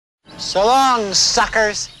So long,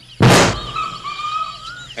 suckers.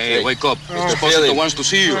 Hey, wake up. Mr. Esposito wants to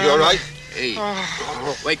see you. You all right? Hey,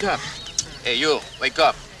 wake up. Hey, you, wake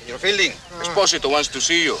up. You're feeling? Esposito wants to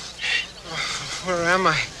see you. Where am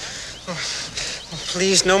I? Oh,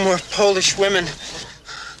 please, no more Polish women.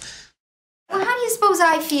 Well, how do you suppose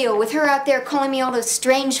I feel with her out there calling me all those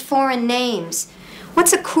strange foreign names?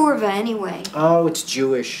 What's a kurva, anyway? Oh, it's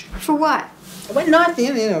Jewish. For what? Well,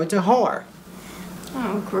 nothing, it's a whore.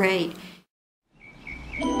 Oh, great.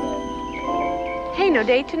 Hey, no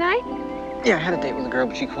date tonight? Yeah, I had a date with a girl,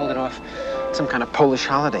 but she called it off. Some kind of Polish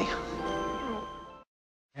holiday.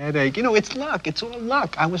 Headache. It's luck. It's all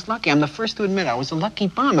luck. I was lucky. I'm the first to admit I was a lucky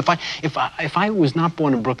bum. If I was not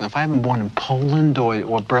born in Brooklyn, if I had been born in Poland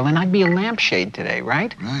or Berlin, I'd be a lampshade today,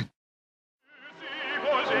 right? Right.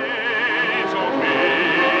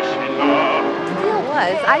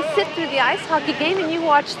 I sit through the ice hockey game and you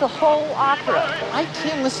watch the whole opera. I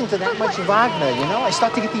can't listen to that much Wagner, I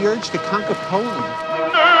start to get the urge to conquer Poland.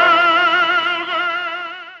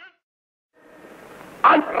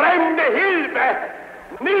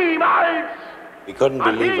 We couldn't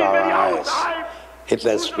believe our eyes.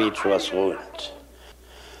 Hitler's speech was ruined.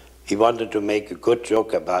 He wanted to make a good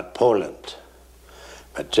joke about Poland.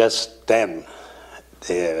 But just then,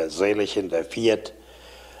 the Selig interfered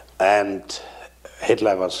and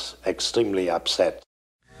Hitler was extremely upset.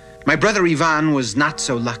 My brother Ivan was not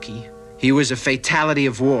so lucky. He was a fatality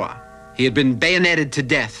of war. He had been bayoneted to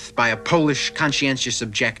death by a Polish conscientious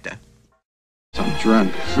objector. I'm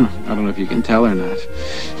drunk. I don't know if you can tell or not.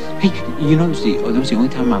 Hey, that was the only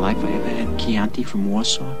time in my life I ever had Chianti from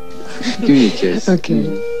Warsaw. Give me a kiss.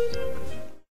 Okay.